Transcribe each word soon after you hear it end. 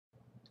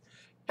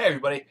Hey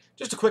everybody,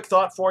 just a quick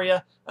thought for you.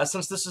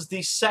 Since this is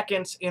the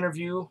second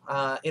interview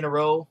in a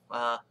row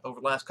over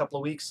the last couple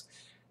of weeks,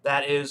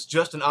 that is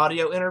just an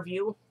audio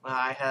interview.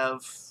 I have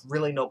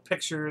really no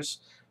pictures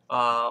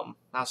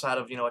outside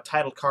of a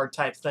title card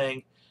type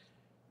thing.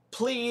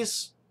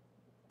 Please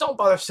don't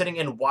bother sitting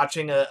and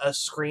watching a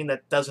screen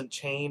that doesn't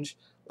change.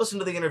 Listen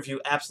to the interview,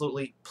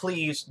 absolutely.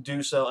 Please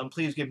do so, and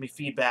please give me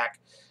feedback.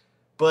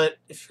 But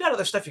if you've got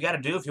other stuff you got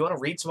to do, if you want to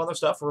read some other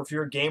stuff, or if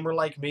you're a gamer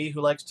like me who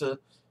likes to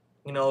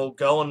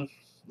go and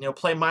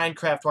play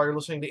Minecraft while you're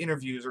listening to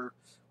interviews, or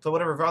play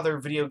whatever other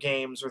video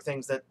games or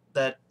things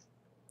that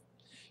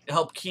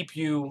help keep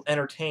you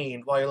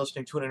entertained while you're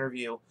listening to an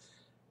interview.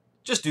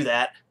 Just do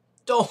that.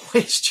 Don't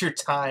waste your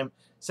time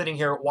sitting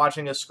here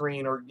watching a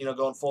screen, or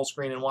going full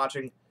screen and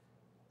watching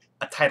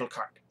a title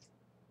card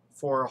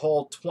for a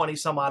whole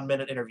 20-some-odd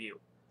minute interview.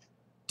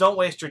 Don't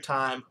waste your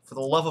time, for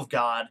the love of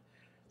God.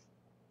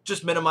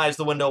 Just minimize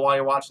the window while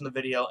you're watching the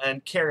video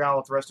and carry on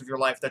with the rest of your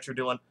life that you're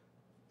doing.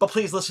 But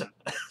please listen.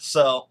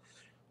 So,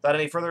 without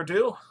any further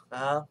ado,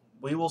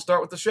 we will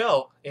start with the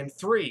show in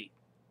 3,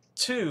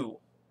 2,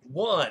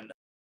 1.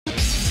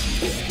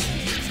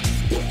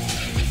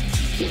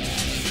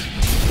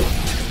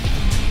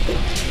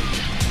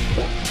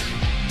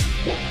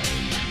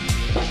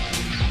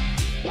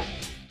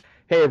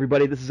 Hey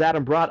everybody, this is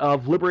Adam Brott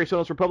of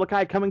Liberationis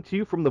Reipublicae, coming to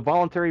you from the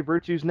Voluntary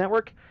Virtues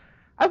Network.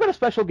 I've got a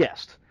special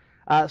guest,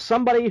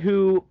 somebody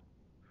who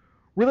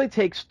really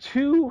takes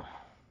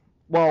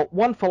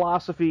one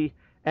philosophy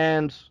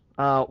and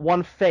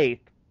one faith,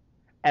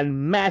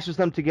 and mashes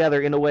them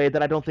together in a way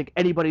that I don't think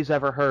anybody's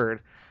ever heard.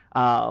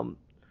 Her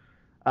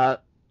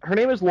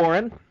name is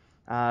Lauren.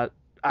 I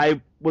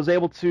was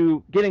able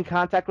to get in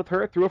contact with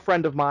her through a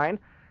friend of mine.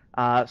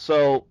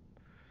 So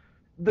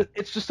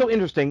it's just so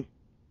interesting.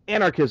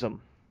 Anarchism,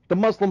 the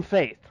Muslim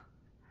faith.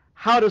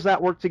 How does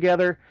that work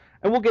together?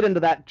 And we'll get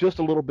into that just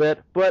a little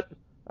bit. But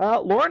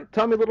Lauren,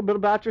 tell me a little bit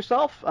about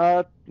yourself.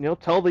 Tell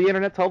the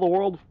internet, tell the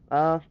world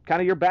kind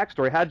of your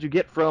backstory. How did you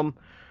get from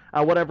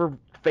whatever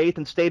faith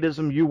and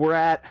statism you were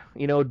at,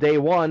 day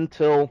one,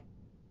 till,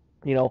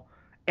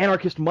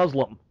 anarchist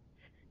Muslim?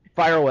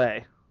 Fire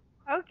away.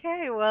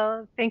 Okay,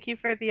 well, thank you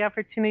for the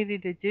opportunity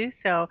to do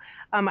so.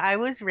 I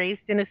was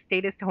raised in a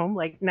statist home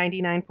like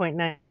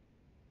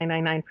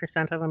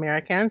 99.999% of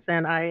Americans,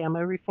 and I am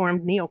a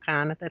reformed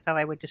neocon. That's how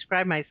I would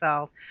describe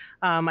myself.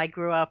 I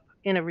grew up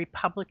in a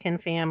Republican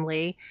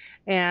family,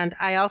 and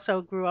I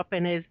also grew up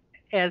as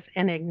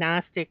an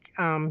agnostic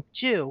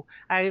Jew.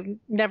 I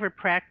never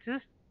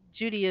practiced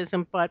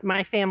Judaism, but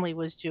my family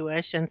was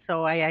Jewish, and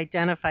so I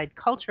identified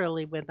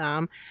culturally with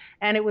them.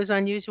 And it was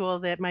unusual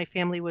that my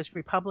family was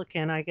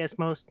Republican. I guess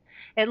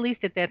at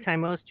least at that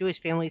time, most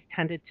Jewish families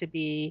tended to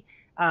be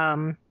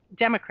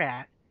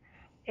Democrat.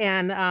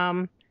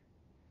 And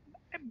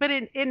but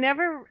it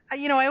never,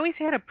 I always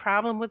had a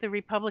problem with the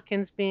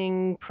Republicans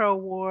being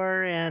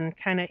pro-war and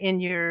kind of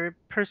in your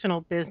personal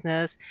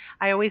business.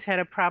 I always had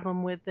a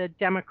problem with the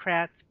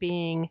Democrats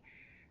being,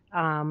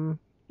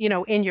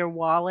 in your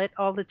wallet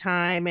all the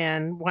time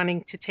and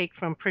wanting to take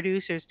from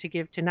producers to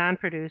give to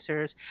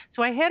non-producers.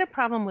 So I had a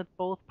problem with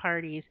both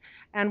parties.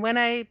 And when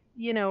I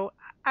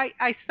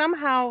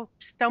somehow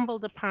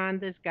stumbled upon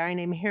this guy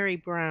named Harry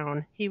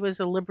Browne. He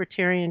was a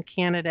libertarian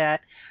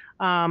candidate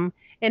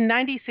in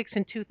 96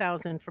 and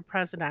 2000 for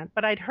president,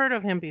 but I'd heard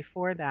of him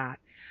before that.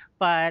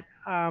 But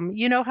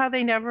you know how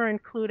they never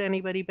include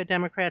anybody but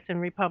Democrats and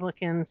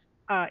Republicans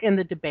in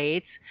the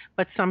debates,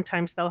 but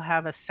sometimes they'll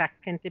have a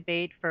second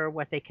debate for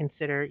what they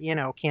consider,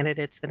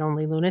 candidates that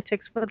only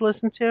lunatics would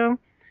listen to.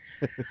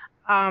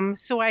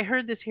 So I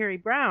heard this Harry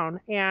Browne,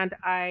 and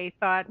I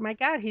thought, my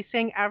God, he's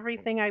saying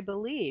everything I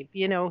believe.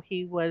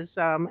 He was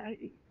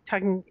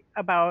talking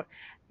about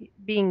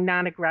being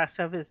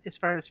non-aggressive as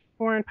far as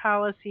foreign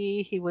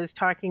policy. He was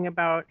talking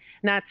about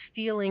not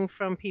stealing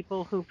from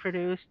people who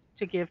produce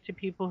to give to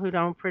people who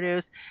don't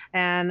produce.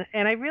 And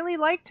I really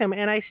liked him,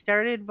 and I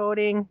started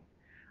voting.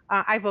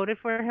 I voted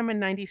for him in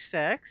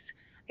 96.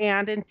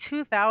 And in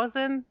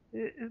 2000,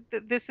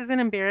 this is an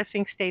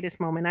embarrassing status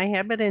moment I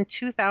had, but in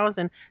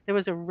 2000, there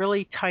was a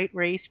really tight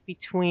race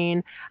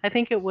between, I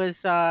think it was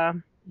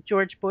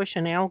George Bush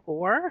and Al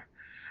Gore.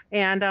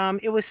 And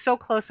it was so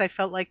close, I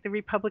felt like the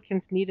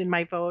Republicans needed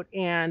my vote,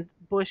 and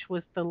Bush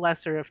was the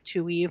lesser of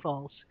two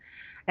evils.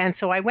 And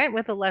so I went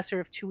with the lesser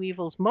of two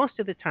evils most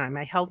of the time.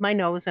 I held my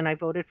nose and I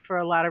voted for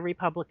a lot of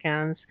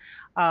Republicans.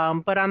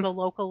 But on the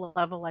local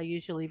level, I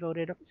usually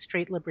voted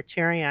straight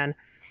libertarian.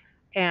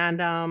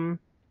 And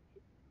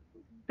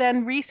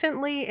then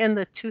recently in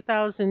the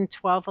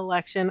 2012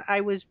 election,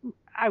 I was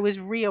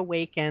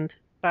reawakened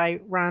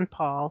by Ron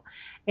Paul,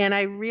 and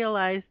I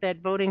realized that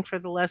voting for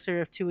the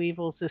lesser of two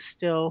evils is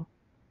still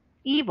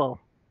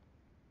evil.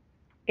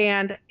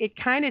 And it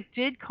kind of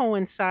did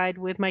coincide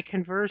with my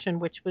conversion,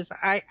 which was,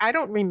 I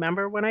don't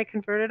remember when I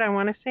converted. I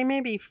want to say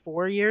maybe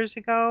 4 years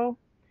ago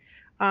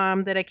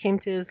that I came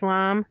to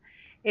Islam.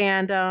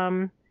 And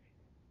I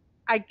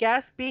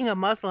guess being a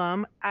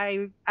Muslim,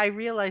 I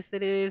realized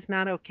that it is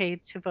not okay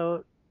to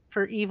vote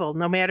for evil,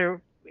 no matter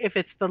if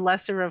it's the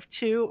lesser of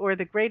two or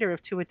the greater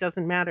of two, it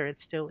doesn't matter.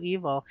 It's still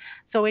evil.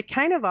 So it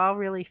kind of all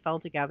really fell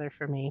together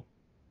for me.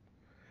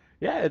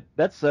 Yeah,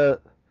 that's a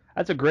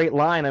great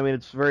line. I mean,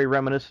 it's very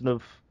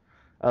reminiscent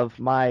of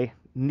my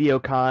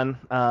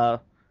neocon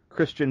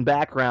Christian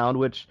background,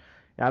 which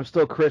I'm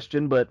still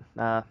Christian, but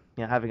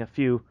having a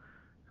few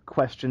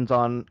questions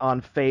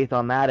on faith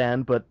on that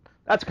end. But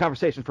that's a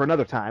conversation for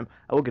another time.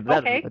 I will get to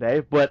that Okay.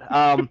 another day. But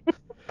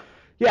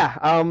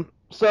yeah.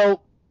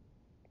 So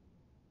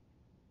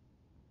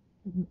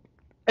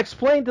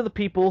explain to the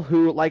people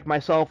who, like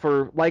myself,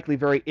 are likely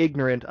very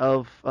ignorant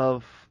of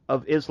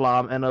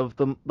Islam and of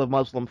the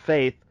Muslim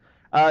faith.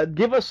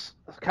 Give us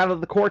kind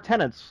of the core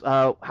tenets,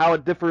 how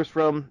it differs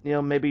from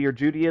maybe your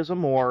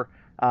Judaism or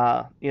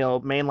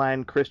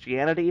mainline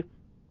Christianity.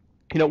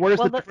 Where's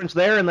Well, the difference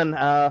there, and then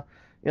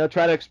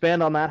try to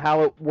expand on that,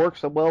 how it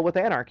works well with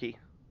anarchy.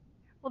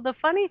 the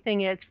funny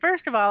thing is,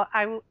 first of all,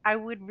 I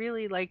would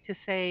really like to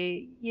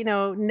say,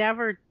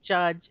 never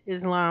judge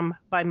Islam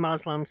by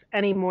Muslims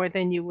any more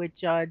than you would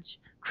judge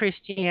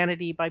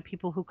Christianity by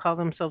people who call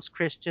themselves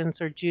Christians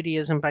or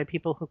Judaism by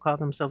people who call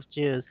themselves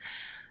Jews.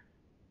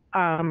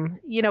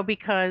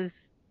 Because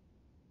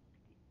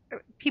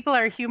people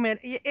are human.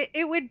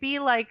 It would be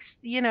like,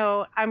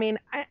 I mean,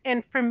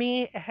 and for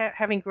me,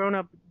 having grown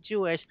up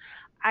Jewish,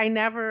 I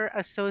never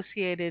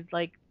associated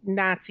like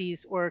Nazis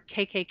or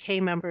KKK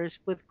members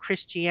with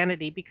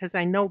Christianity because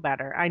I know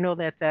better. I know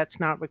that that's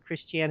not what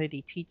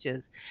Christianity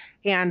teaches.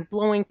 And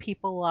blowing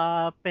people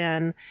up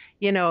and,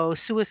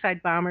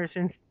 suicide bombers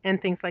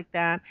and things like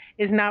that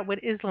is not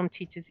what Islam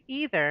teaches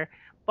either.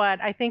 But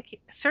I think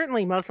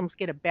certainly Muslims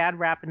get a bad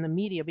rap in the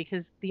media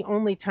because the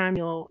only time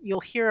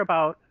you'll hear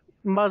about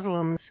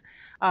Muslims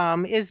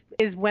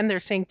is when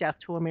they're saying death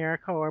to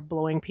America or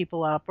blowing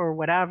people up or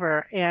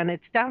whatever, and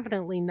it's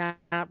definitely not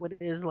what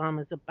Islam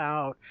is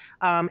about.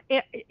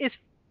 As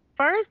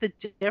far as the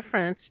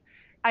difference,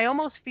 I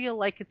almost feel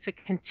like it's a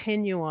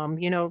continuum.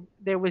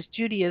 There was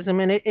Judaism,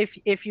 and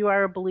if you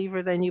are a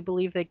believer, then you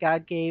believe that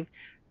God gave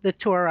the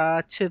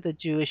Torah to the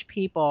Jewish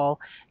people,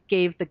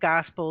 gave the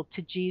gospel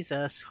to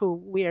Jesus, who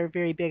we are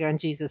very big on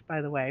Jesus,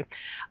 by the way.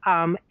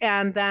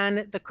 And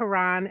then the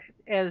Quran,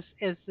 as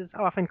is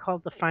often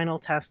called the final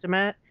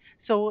testament.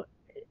 So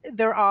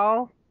they're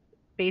all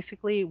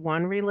basically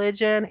one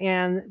religion,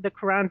 and the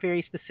Quran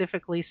very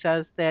specifically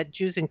says that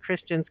Jews and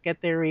Christians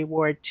get their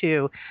reward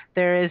too.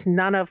 There is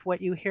none of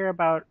what you hear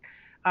about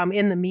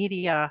in the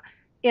media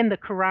in the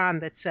Quran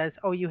that says,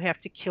 "Oh, you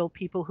have to kill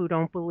people who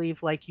don't believe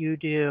like you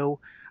do."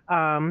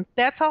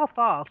 That's all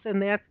false,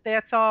 and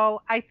that's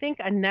all I think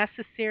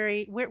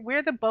unnecessary.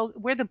 We're the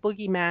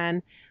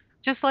boogeyman,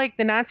 just like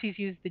the Nazis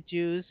used the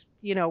Jews,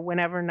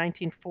 whenever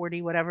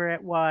 1940, whatever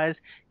it was,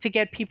 to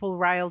get people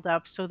riled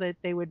up so that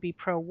they would be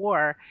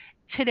pro-war.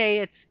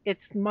 Today,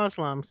 it's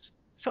Muslims.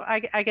 So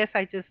I guess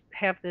I just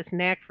have this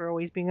knack for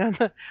always being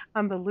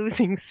on the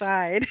losing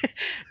side,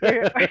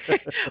 or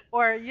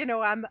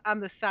on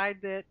the side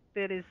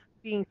that is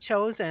being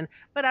chosen.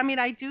 But I mean,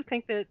 I do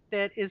think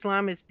that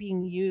Islam is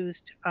being used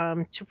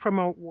to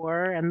promote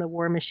war and the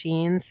war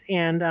machines,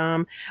 and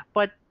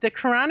but the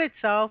Quran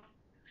itself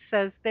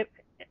says that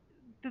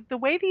the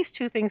way these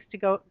two things to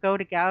go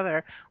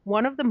together,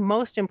 one of the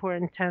most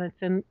important tenets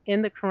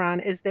in the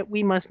Quran is that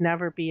we must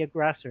never be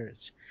aggressors.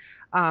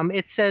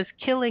 It says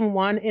killing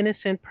one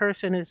innocent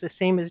person is the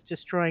same as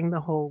destroying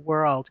the whole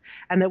world,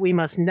 and that we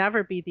must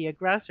never be the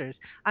aggressors.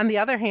 On the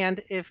other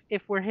hand,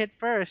 if we're hit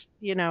first,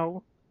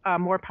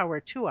 more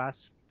power to us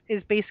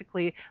is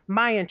basically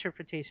my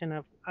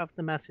interpretation of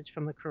the message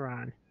from the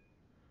Quran.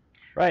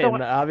 Right, So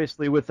and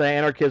obviously with the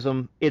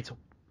anarchism, it's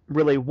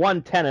really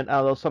one tenet,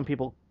 although some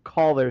people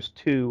call there's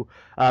two.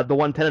 The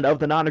one tenet of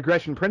the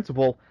non-aggression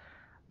principle,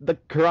 the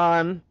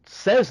Quran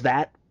says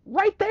that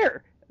right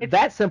there. it's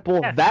That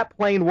simple, yes, that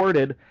plain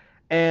worded,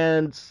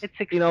 and it's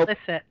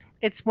explicit.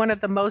 It's one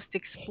of the most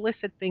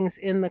explicit things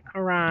in the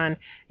Quran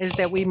is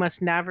that we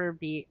must never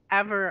be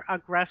ever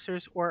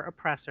aggressors or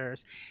oppressors.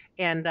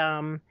 And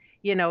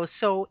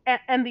so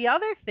and the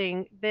other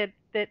thing that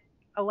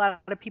a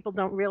lot of people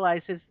don't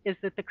realize is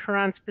that the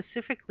Quran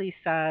specifically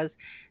says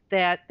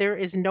that there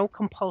is no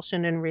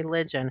compulsion in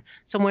religion.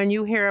 So when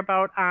you hear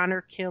about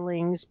honor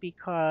killings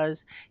because,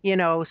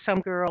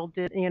 some girl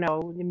did,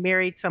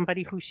 married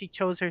somebody who she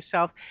chose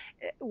herself,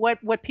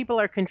 what people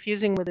are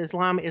confusing with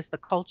Islam is the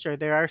culture.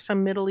 There are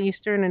some Middle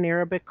Eastern and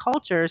Arabic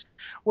cultures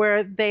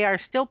where they are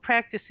still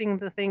practicing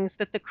the things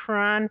that the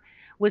Quran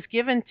was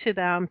given to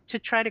them to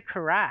try to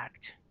correct.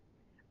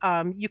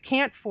 You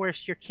can't force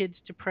your kids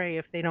to pray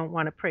if they don't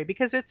want to pray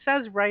because it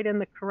says right in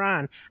the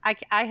Quran.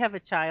 I have a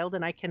child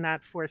and I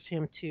cannot force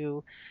him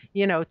to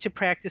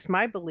practice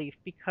my belief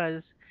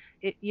because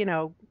it,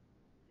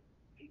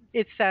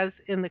 it says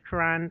in the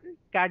Quran,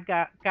 God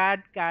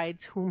guides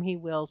whom He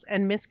wills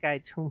and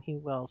misguides whom He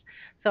wills.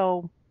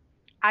 So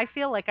I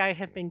feel like I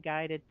have been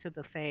guided to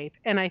the faith,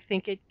 and I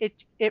think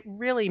it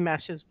really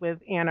meshes with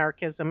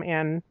anarchism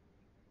and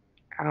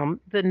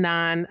the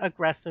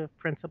non-aggressive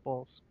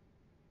principles.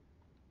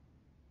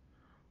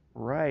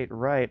 right,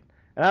 right.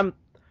 And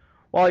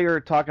while you're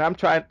talking,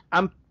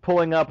 I'm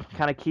pulling up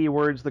kind of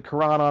keywords, the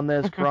Quran on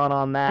this, Quran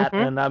on that,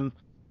 and I'm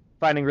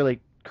finding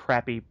really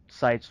crappy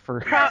sites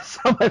for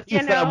some of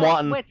these that I'm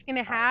wanting. What's going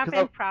to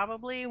happen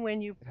probably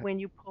when you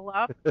pull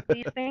up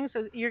these things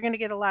is you're going to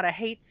get a lot of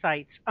hate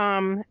sites.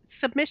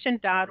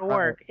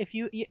 Submission.org. If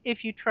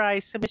you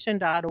try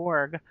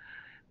submission.org,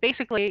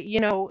 basically,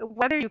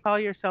 whether you call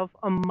yourself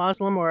a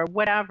Muslim or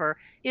whatever,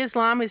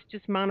 Islam is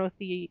just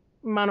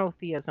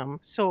monotheism.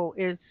 So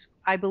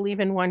I believe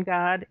in one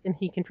God and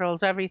He controls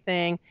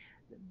everything.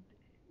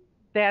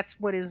 That's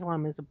what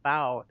Islam is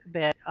about.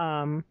 That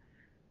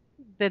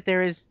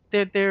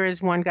there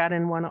is one God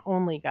and one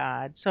only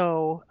God.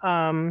 So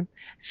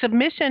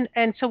submission,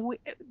 and so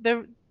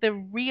the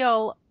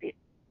real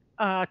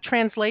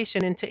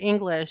translation into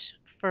English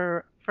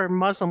for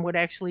Muslim would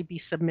actually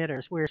be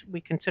submitters.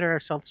 We consider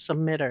ourselves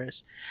submitters.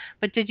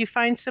 But did you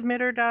find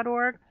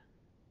submitter.org?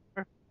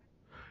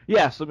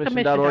 Yeah,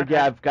 submission.org.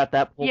 Yeah, I've got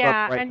that pulled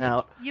up right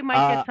now. You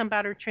might get some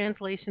better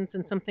translations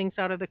and some things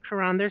out of the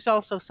Quran. There's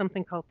also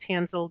something called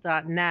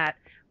tanzil.net,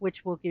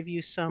 which will give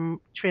you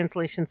some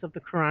translations of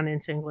the Quran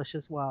into English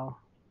as well.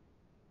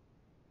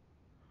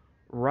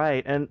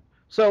 Right. And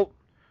so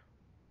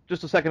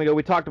just a second ago,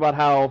 we talked about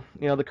how,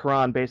 the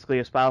Quran basically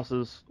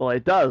espouses, well,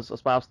 it does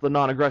espouse the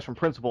non-aggression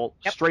principle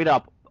straight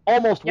up,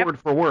 almost word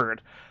for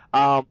word.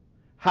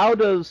 How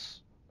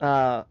does,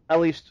 at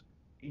least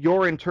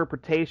your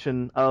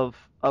interpretation of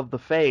the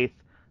faith,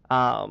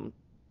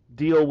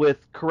 deal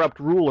with corrupt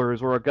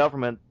rulers or a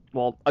government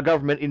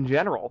in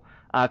general?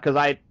 Because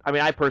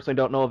I personally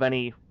don't know of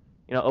any,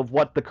 of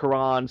what the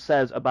Quran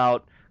says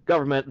about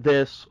government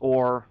this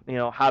or,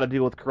 how to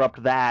deal with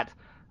corrupt that.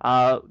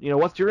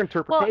 What's your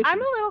interpretation? Well, I'm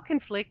a little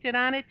conflicted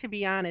on it, to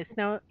be honest.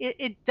 Now,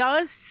 it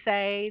does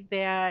say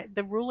that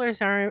the rulers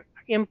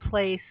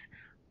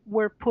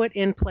were put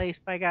in place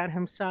by God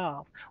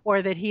Himself,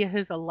 or that He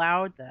has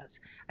allowed this.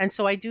 And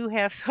so I do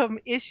have some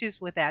issues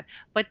with that.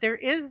 But there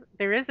is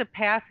a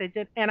passage,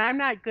 and I'm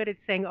not good at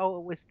saying, oh,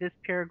 it was this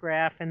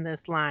paragraph and this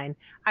line.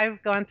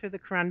 I've gone through the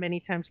Quran many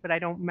times, but I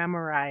don't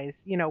memorize,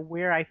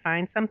 where I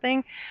find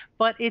something.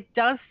 But it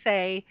does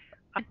say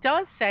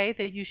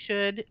that you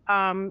should,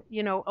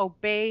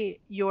 obey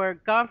your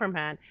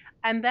government.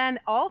 And then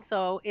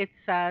also it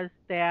says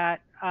that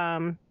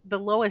the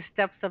lowest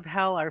depths of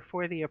hell are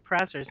for the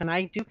oppressors. And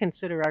I do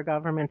consider our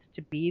governments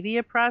to be the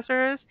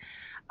oppressors.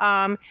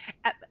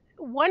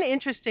 One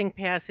interesting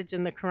passage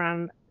in the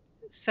Quran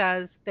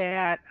says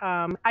that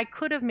I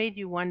could have made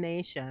you one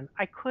nation.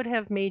 I could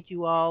have made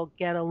you all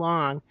get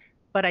along,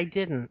 but I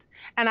didn't.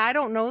 And I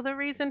don't know the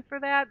reason for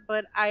that,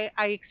 but I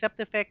accept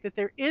the fact that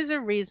there is a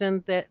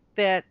reason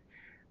that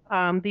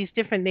these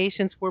different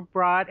nations were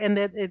brought, and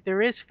that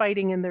there is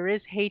fighting and there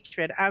is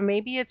hatred.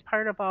 Maybe it's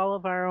part of all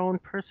of our own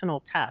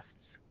personal tests.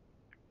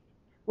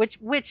 Which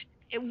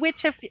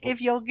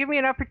if you'll give me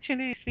an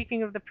opportunity,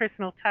 speaking of the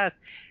personal test,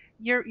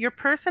 your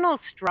personal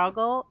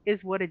struggle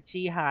is what a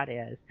jihad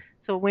is.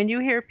 So when you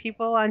hear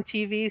people on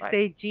TV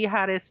say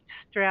jihadists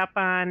strap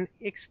on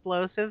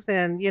explosives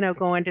and,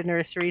 go into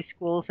nursery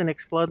schools and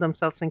explode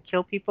themselves and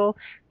kill people,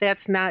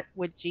 that's not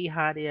what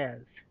jihad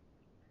is.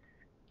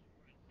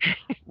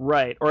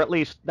 Right, or at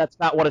least that's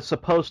not what it's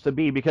supposed to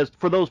be, because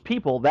for those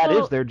people, that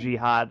is their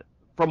jihad,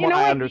 from what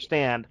I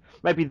understand.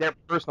 Might be their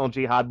personal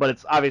jihad, but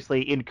it's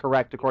obviously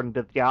incorrect according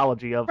to the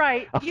theology of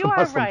the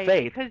Muslim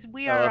faith. Because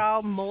we are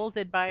all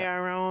molded by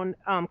our own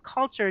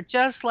culture,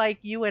 just like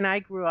you and I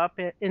grew up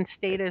in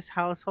status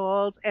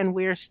households, and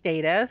we're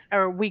status,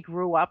 or we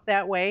grew up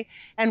that way,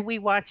 and we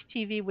watch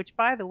TV, which,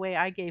 by the way,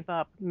 I gave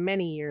up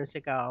many years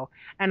ago.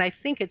 And I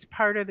think it's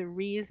part of the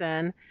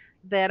reason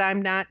that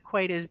I'm not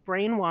quite as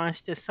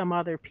brainwashed as some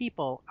other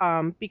people,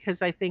 because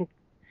I think,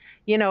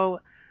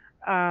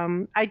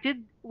 I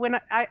did when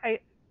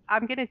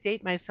I'm going to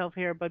date myself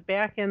here, but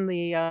back in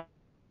the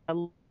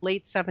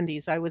late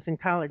 70s, I was in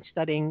college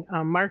studying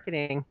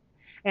marketing,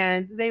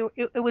 and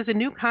it was a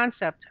new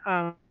concept,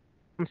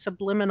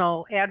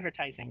 subliminal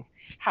advertising,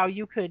 how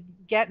you could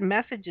get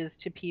messages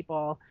to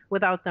people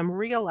without them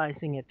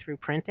realizing it, through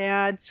print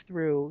ads,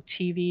 through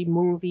TV,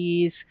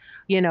 movies,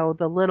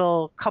 the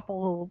little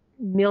couple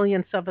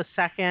millionths of a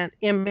second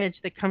image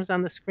that comes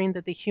on the screen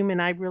that the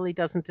human eye really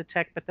doesn't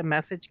detect, but the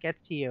message gets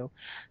to you.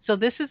 So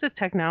this is a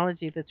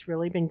technology that's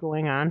really been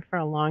going on for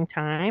a long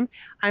time.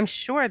 I'm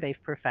sure they've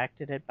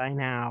perfected it by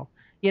now.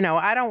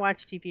 I don't watch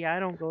TV. I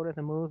don't go to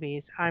the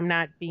movies. I'm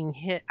not being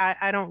hit.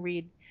 I don't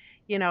read,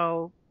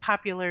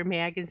 popular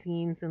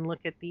magazines and look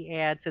at the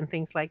ads and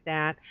things like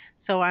that.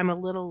 So I'm a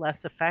little less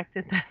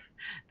affected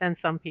than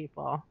some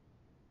people.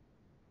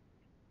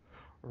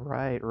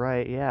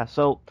 Right, yeah.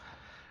 So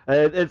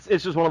it's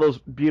just one of those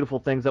beautiful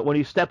things that when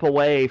you step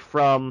away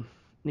from,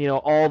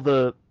 all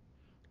the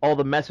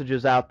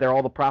messages out there,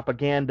 all the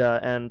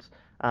propaganda, and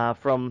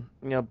from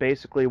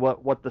basically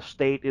what the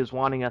state is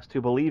wanting us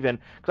to believe in.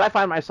 Because I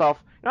find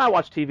myself, I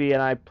watch TV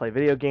and I play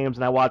video games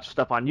and I watch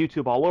stuff on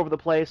YouTube all over the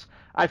place.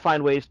 I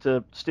find ways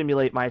to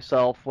stimulate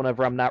myself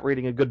whenever I'm not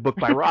reading a good book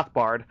by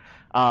Rothbard.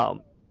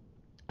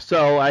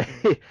 So I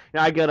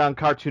I get on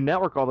Cartoon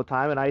Network all the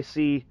time and I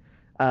see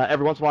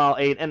every once in a while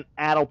an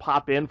ad will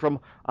pop in from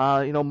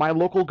my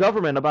local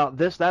government about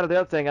this, that, or the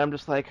other thing. I'm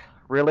just like,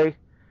 really?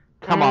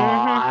 Come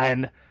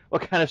Mhm. on.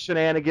 What kind of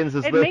shenanigans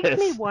is It makes me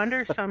this?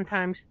 wonder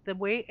sometimes the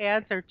way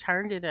ads are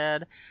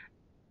targeted,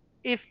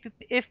 if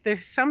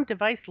there's some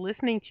device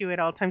listening to you at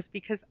all times,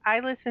 because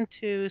I listen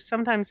to,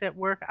 sometimes at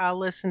work I'll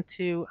listen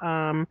to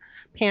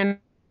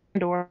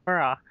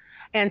Pandora,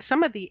 and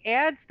some of the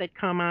ads that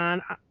come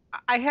on,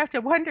 I have to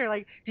wonder,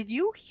 like, did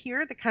you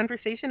hear the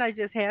conversation I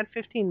just had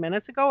 15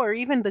 minutes ago, or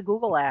even the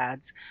Google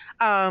ads?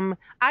 I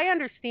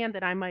understand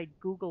that I might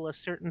Google a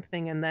certain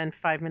thing and then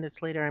 5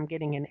 minutes later I'm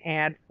getting an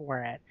ad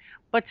for it,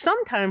 but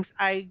sometimes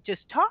I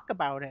just talk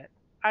about it.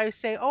 I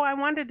say, oh, I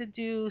wanted to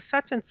do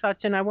such and such,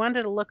 and I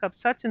wanted to look up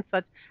such and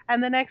such,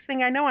 and the next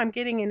thing I know, I'm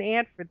getting an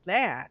ad for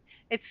that.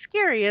 It's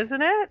scary,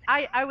 isn't it?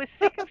 I was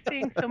sick of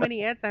seeing so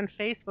many ads on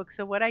Facebook,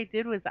 so what I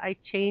did was I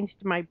changed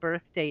my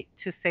birth date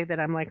to say that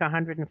I'm like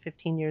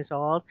 115 years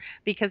old,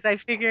 because I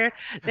figure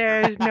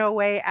there's no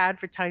way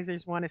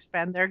advertisers want to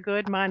spend their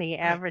good money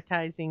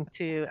advertising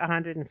to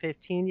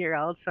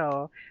 115-year-olds.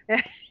 So,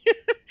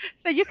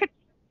 so you could.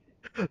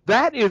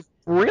 That is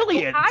I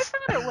brilliant. thought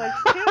it was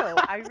too.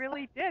 I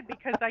really did,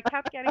 because I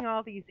kept getting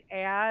all these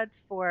ads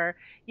for,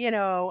 you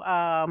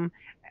know,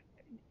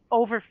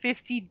 over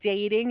 50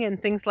 dating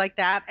and things like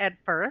that at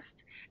first.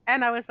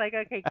 And I was like,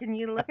 okay, can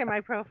you look at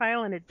my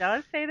profile? And it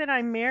does say that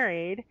I'm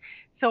married.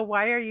 So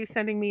why are you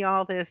sending me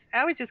all this?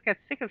 I was just got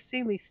sick of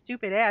seeing these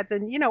stupid ads,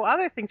 and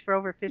other things for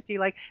over 50,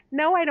 like,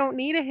 no, I don't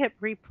need a hip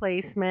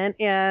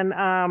replacement, and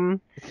no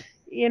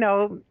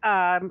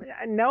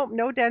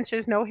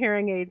dentures, no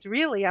hearing aids.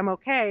 Really, I'm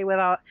okay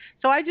without.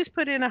 So I just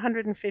put in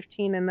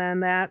 115, and then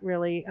that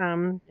really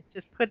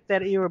just put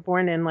that you were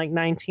born in like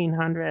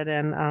 1900,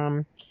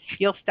 and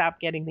you'll stop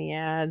getting the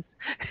ads.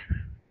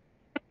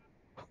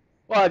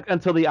 Well,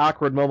 until the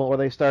awkward moment where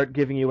they start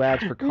giving you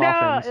ads for No,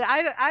 coffins.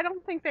 I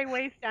don't think they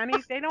waste any.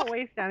 They don't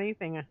waste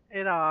anything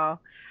at all.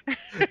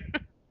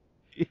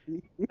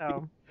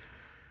 So.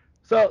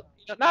 So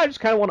now I just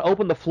kind of want to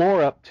open the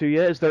floor up to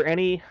you. Is there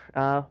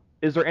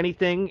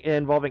anything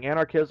involving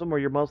anarchism or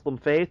your Muslim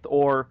faith,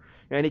 or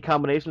any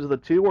combinations of the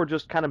two, or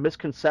just kind of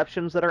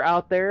misconceptions that are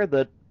out there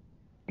that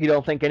you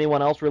don't think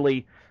anyone else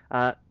really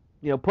uh,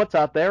 puts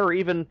out there, or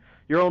even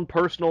your own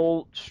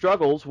personal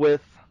struggles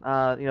with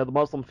the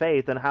Muslim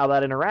faith and how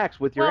that interacts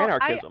with your Well,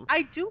 anarchism?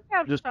 I do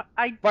have Just some,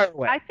 fire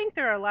away. I think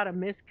there are a lot of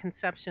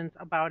misconceptions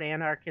about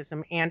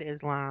anarchism and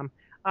Islam.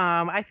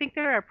 I think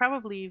there are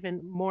probably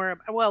even more.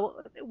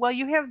 Well,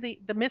 you have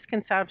the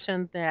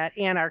misconception that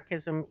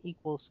anarchism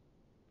equals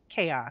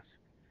chaos,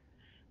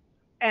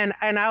 and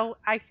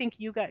I think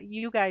you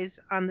guys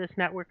on this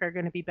network are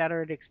going to be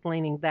better at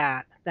explaining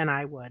that than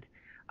I would.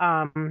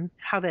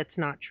 How that's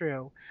not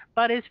true.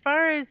 But as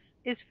far as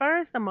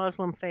the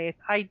Muslim faith,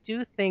 I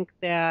do think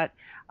that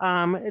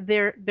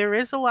there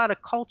is a lot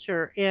of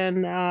culture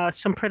in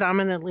some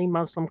predominantly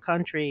Muslim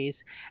countries,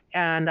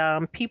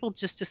 and people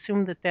just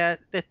assume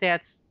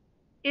that's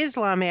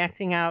Islam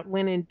acting out,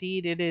 when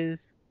indeed it is,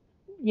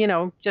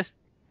 just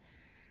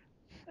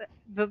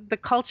the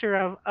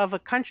culture of a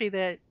country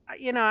that,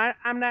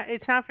 I'm not.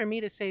 It's not for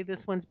me to say this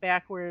one's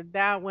backward,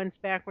 that one's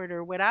backward,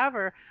 or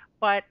whatever.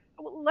 But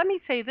let me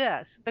say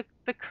this: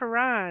 the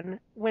Quran,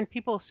 when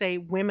people say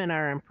women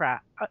are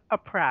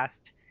oppressed,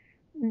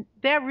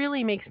 that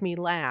really makes me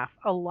laugh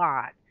a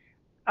lot.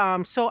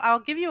 So I'll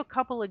give you a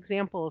couple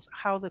examples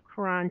how the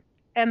Quran,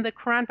 and the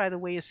Quran, by the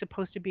way, is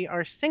supposed to be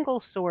our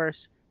single source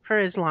for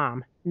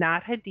Islam,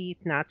 not hadith,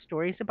 not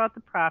stories about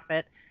the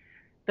prophet.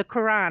 The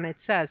Quran, it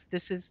says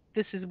this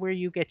is where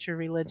you get your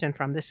religion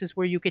from. This is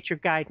where you get your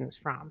guidance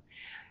from.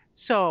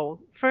 So,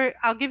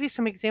 I'll give you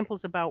some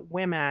examples about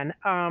women.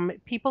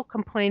 People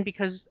complain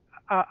because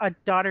a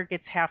daughter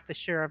gets half the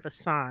share of a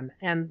son,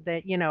 and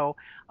that,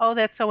 oh,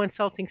 that's so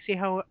insulting. See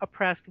how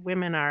oppressed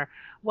women are.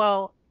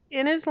 Well,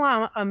 in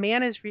Islam, a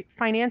man is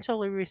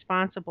financially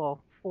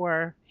responsible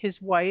for his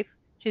wife,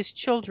 his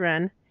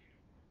children,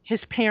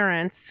 his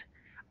parents,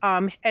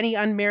 any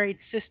unmarried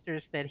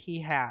sisters that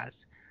he has.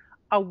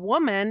 A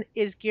woman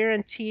is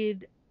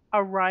guaranteed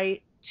a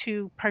right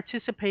to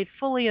participate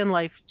fully in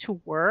life, to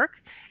work,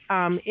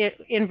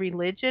 in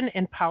religion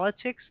and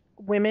politics.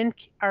 Women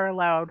are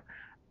allowed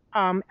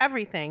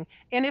everything.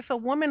 And if a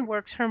woman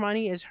works, her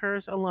money is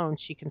hers alone.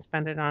 She can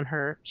spend it on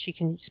her. She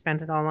can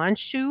spend it all on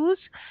shoes.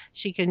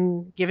 She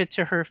can give it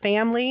to her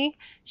family.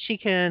 She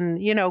can,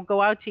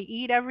 go out to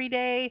eat every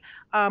day,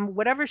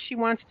 whatever she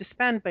wants to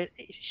spend. But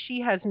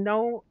she has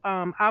no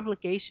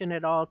obligation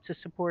at all to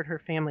support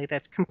her family.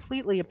 That's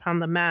completely upon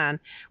the man,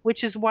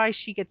 which is why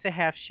she gets a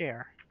half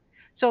share.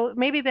 So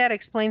maybe that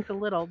explains a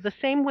little. The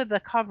same with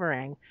the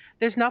covering.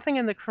 There's nothing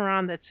in the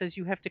Quran that says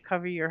you have to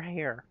cover your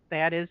hair.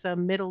 That is a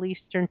Middle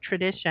Eastern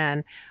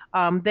tradition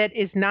that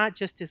is not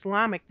just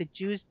Islamic. The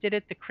Jews did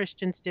it, the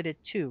Christians did it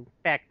too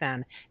back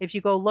then. If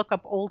you go look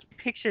up old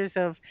pictures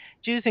of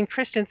Jews and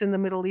Christians in the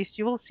Middle East,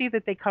 you will see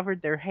that they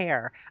covered their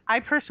hair. I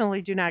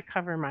personally do not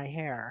cover my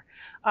hair.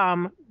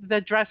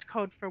 The dress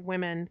code for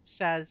women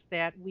says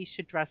that we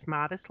should dress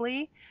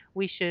modestly.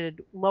 We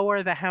should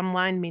lower the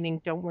hemline,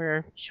 meaning don't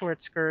wear short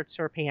skirts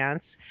or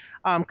pants,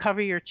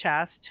 cover your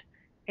chest,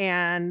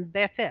 and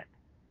that's it.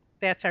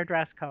 That's our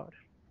dress code.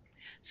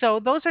 So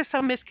those are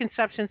some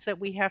misconceptions that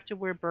we have to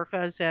wear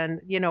burqas,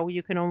 and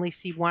you can only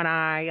see one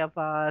eye of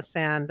us,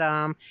 and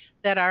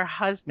that our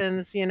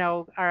husbands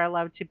are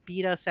allowed to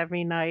beat us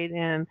every night,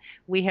 and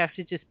we have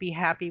to just be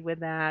happy with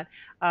that.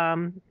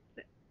 Um,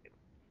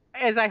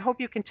 as I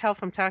hope you can tell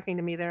from talking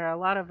to me, there are a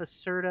lot of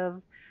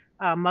assertive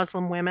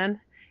Muslim women,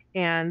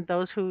 and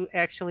those who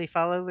actually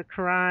follow the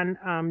Quran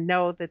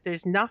know that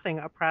there's nothing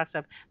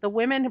oppressive. The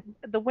women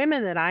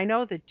that I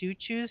know that do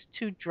choose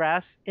to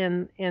dress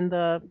in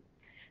the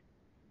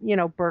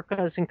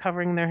burqas and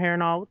covering their hair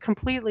and all,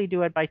 completely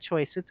do it by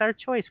choice. It's our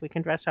choice. We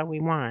can dress how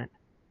we want.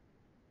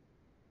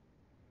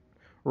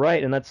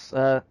 Right, and that's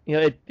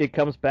it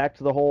comes back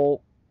to the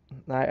whole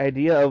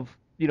idea of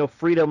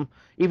freedom,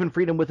 even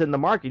freedom within the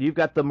market. You've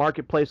got the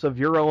marketplace of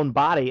your own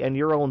body and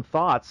your own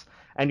thoughts,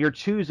 and you're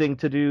choosing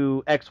to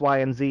do X, Y,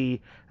 and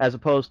Z as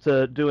opposed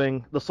to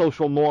doing the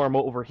social norm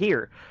over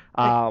here.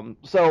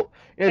 So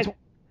it's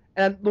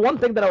and the one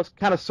thing that I was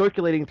kind of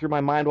circulating through my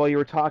mind while you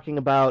were talking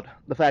about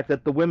the fact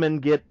that the women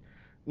get,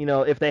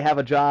 if they have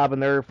a job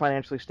and they're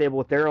financially stable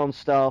with their own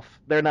stuff,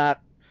 they're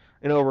not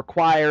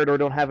required or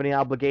don't have any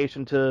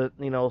obligation to,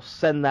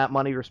 send that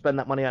money or spend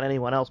that money on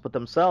anyone else but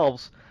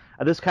themselves.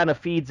 This kind of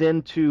feeds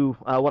into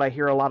what I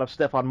hear a lot of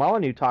Stefan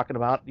Molyneux talking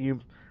about.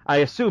 I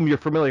assume you're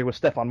familiar with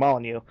Stefan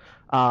Molyneux.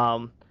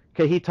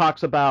 He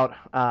talks about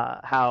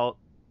how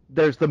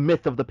there's the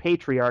myth of the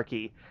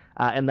patriarchy,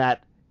 and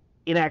that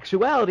in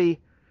actuality,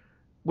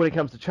 when it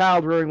comes to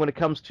child rearing, when it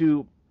comes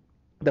to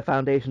the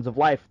foundations of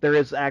life, there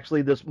is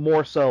actually this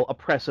more so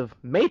oppressive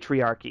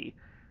matriarchy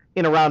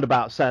in a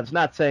roundabout sense.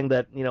 Not saying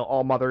that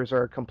all mothers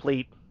are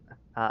complete.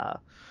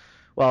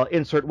 Well,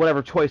 insert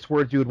whatever choice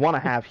words you would want to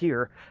have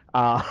here.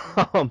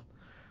 I'm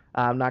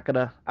not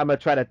gonna. I'm gonna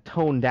try to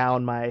tone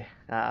down my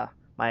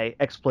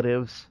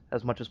expletives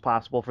as much as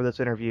possible for this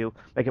interview,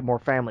 make it more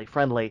family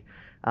friendly.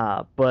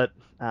 But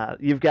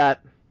you've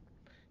got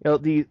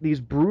these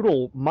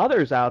brutal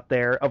mothers out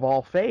there of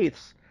all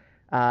faiths,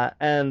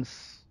 and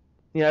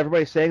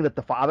everybody's saying that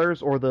the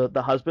fathers or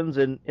the husbands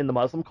in the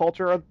Muslim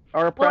culture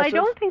are oppressive. Well, I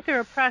don't think they're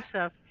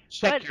oppressive.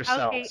 Check But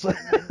yourselves. okay,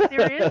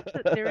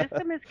 there is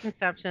the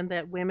misconception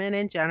that women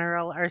in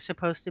general are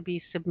supposed to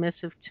be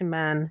submissive to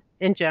men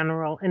in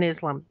general in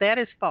Islam. That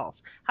is false.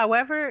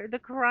 However, the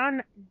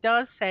Quran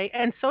does say,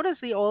 and so does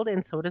the Old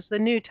and so does the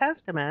New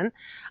Testament,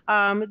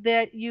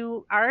 that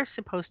you are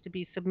supposed to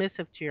be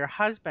submissive to your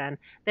husband.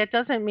 That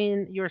doesn't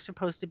mean you're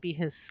supposed to be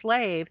his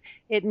slave.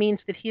 It means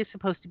that he is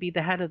supposed to be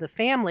the head of the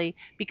family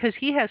because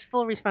he has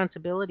full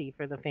responsibility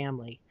for the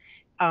family.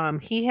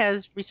 He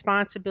has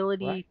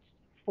responsibility. Right.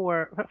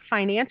 For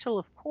financial,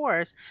 of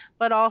course,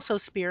 but also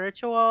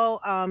spiritual.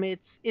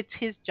 It's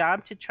his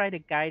job to try to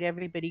guide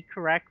everybody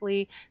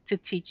correctly, to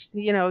teach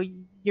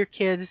your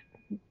kids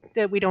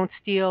that we don't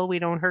steal, we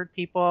don't hurt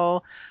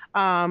people.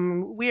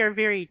 We are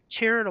very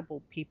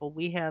charitable people.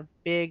 We have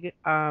big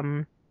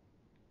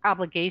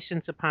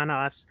obligations upon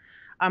us.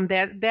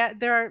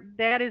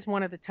 That is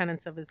one of the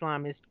tenets of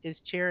Islam is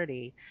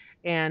charity,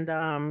 and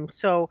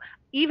so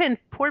even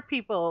poor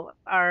people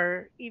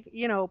are,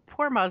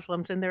 poor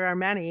Muslims, and there are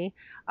many,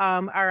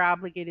 are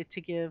obligated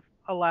to give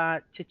a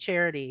lot to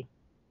charity.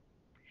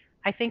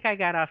 I think I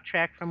got off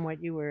track from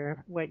what you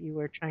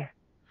were trying.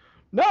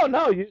 No,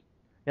 no,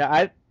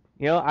 yeah,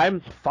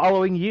 I'm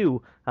following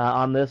you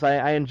on this.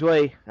 I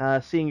enjoy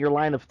seeing your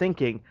line of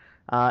thinking,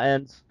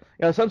 and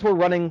since we're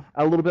running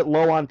a little bit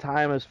low on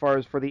time as far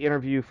as for the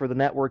interview for the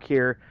network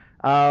here,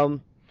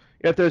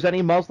 if there's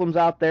any Muslims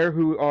out there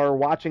who are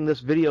watching this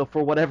video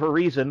for whatever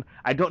reason,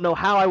 I don't know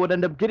how I would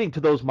end up getting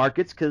to those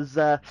markets because,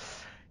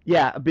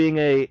 yeah, being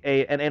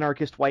an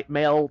anarchist white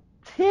male,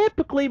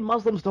 typically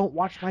Muslims don't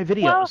watch my Well,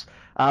 videos.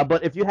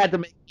 But if you had to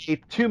make a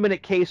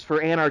 2-minute case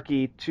for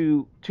anarchy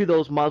to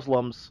those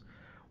Muslims,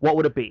 what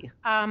would it be?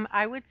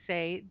 I would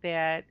say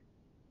that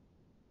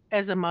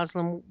as a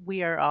Muslim,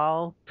 we are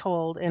all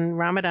told, and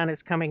Ramadan is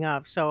coming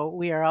up, so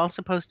we are all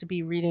supposed to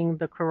be reading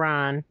the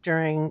Quran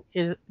during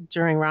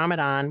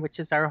Ramadan, which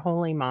is our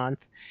holy month.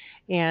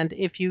 And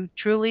if you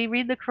truly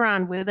read the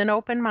Quran with an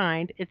open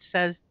mind, it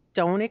says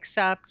don't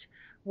accept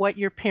what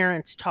your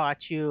parents taught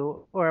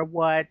you or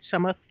what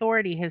some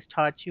authority has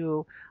taught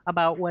you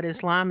about what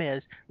Islam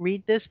is.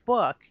 Read this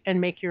book and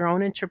make your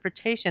own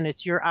interpretation.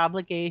 It's your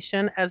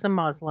obligation as a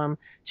Muslim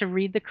to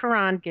read the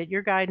Quran, get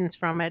your guidance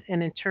from it,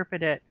 and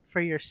interpret it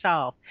for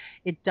yourself.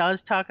 It does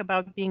talk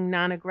about being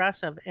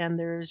non-aggressive, and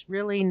there's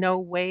really no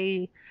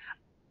way.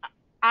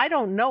 I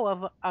don't know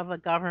of a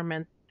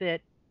government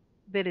that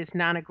that is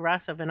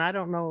non-aggressive, and I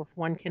don't know if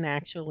one can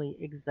actually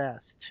exist.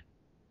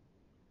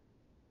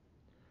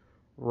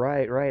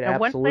 Right, right, Now,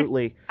 one place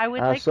absolutely. I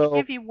would like to So,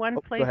 give you one oh,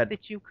 go place ahead.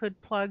 that you could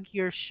plug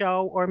your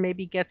show or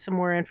maybe get some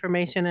more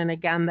information. And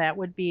again, that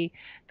would be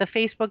the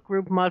Facebook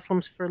group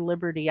Muslims for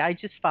Liberty. I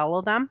just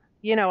follow them.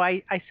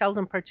 I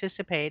seldom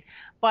participate,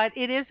 but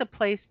it is a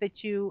place that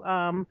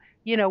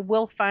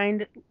will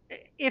find,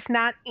 if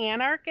not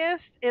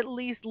anarchist, at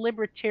least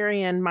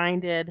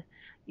liberty-minded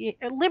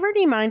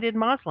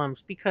Muslims,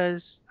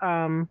 because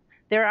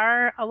there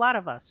are a lot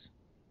of us.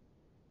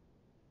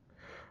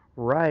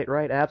 Right,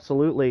 right,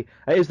 absolutely.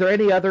 Is there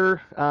any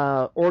other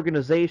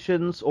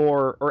organizations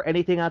or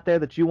anything out there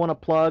that you want to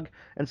plug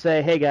and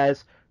say, hey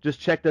guys, just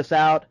check this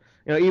out?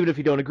 Even if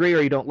you don't agree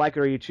or you don't like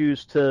it or you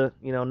choose to,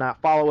 not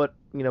follow it,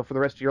 for the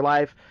rest of your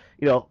life,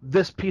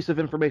 this piece of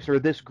information or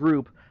this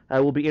group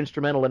will be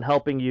instrumental in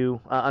helping you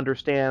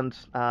understand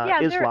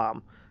Yeah,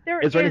 Islam. there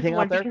Is there is anything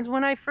one out there? because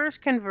when I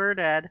first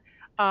converted,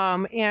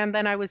 and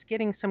then I was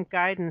getting some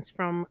guidance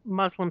from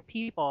Muslim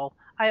people,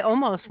 I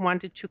almost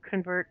wanted to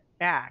convert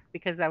back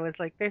because I was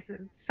like, "This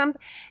is some.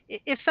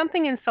 If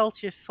something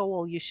insults your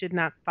soul, you should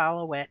not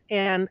follow it."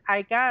 And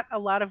I got a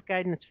lot of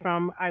guidance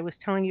from. I was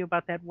telling you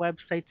about that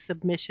website,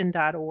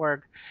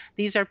 submission.org.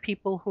 These are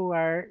people who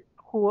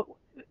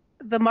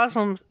the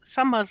Muslims.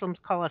 Some Muslims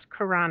call us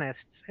Quranists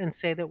and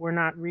say that we're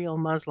not real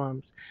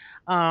Muslims.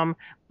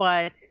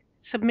 But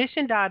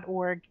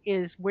submission.org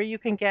is where you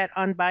can get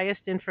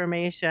unbiased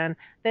information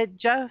that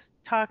just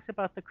talks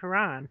about the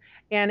Quran.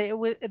 And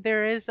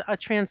there is a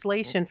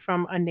translation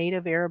from a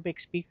native Arabic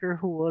speaker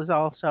who was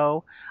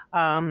also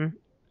um,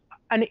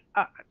 an,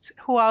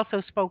 who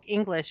also spoke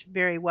English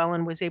very well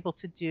and was able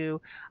to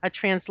do a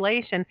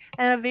translation.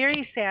 And a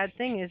very sad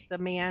thing is the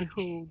man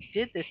who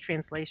did this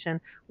translation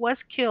was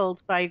killed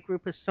by a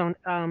group of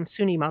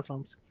Sunni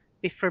Muslims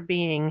for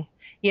being,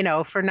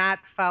 for not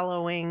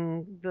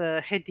following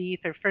the Hadith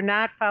or for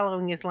not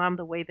following Islam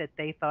the way that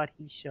they thought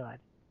he should.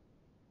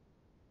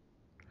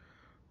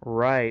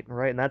 Right,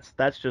 right, and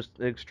that's just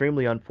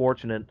extremely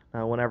unfortunate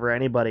whenever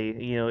anybody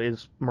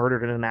is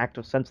murdered in an act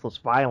of senseless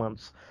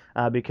violence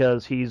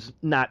because he's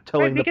not Right,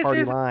 towing the because party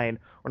there's line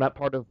or not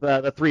part of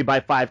the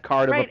 3x5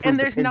 card of right, and approved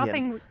there's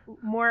opinion. nothing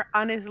more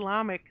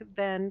un-Islamic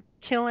than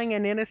killing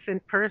an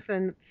innocent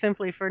person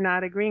simply for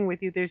not agreeing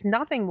with you. There's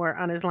nothing more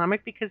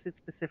un-Islamic because it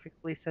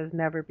specifically says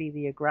never be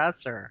the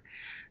aggressor.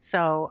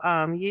 So,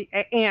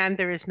 and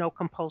there is no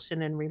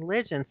compulsion in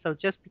religion. So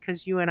just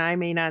because you and I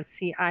may not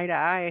see eye to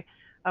eye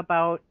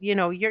about,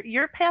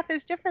 your path is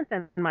different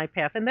than my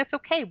path, and that's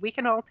okay. We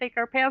can all take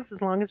our paths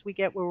as long as we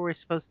get where we're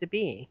supposed to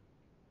be.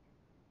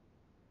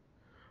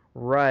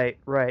 Right,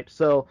 right.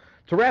 So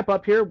to wrap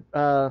up here,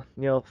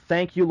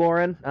 thank you,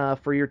 Lauren,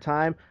 for your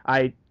time.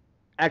 I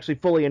actually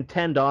fully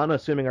intend on,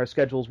 assuming our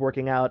schedule's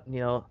working out,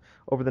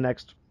 over the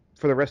next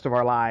for the rest of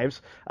our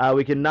lives.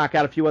 We can knock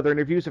out a few other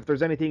interviews. If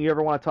there's anything you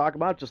ever want to talk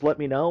about, just let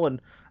me know,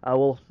 and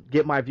we'll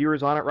get my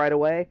viewers on it right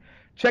away.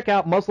 Check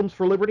out Muslims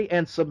for Liberty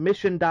and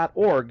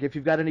submission.org if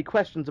you've got any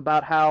questions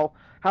about how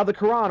the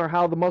Quran or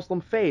how the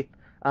Muslim faith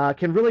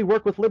can really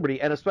work with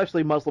liberty, and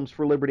especially Muslims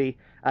for Liberty,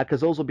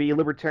 because those will be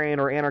libertarian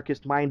or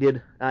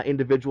anarchist-minded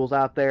individuals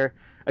out there.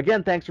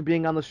 Again, thanks for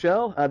being on the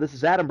show. This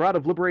is Adam Broad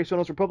of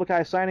Liberationis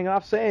Reipublicae signing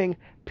off, saying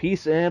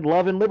peace and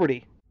love and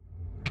liberty.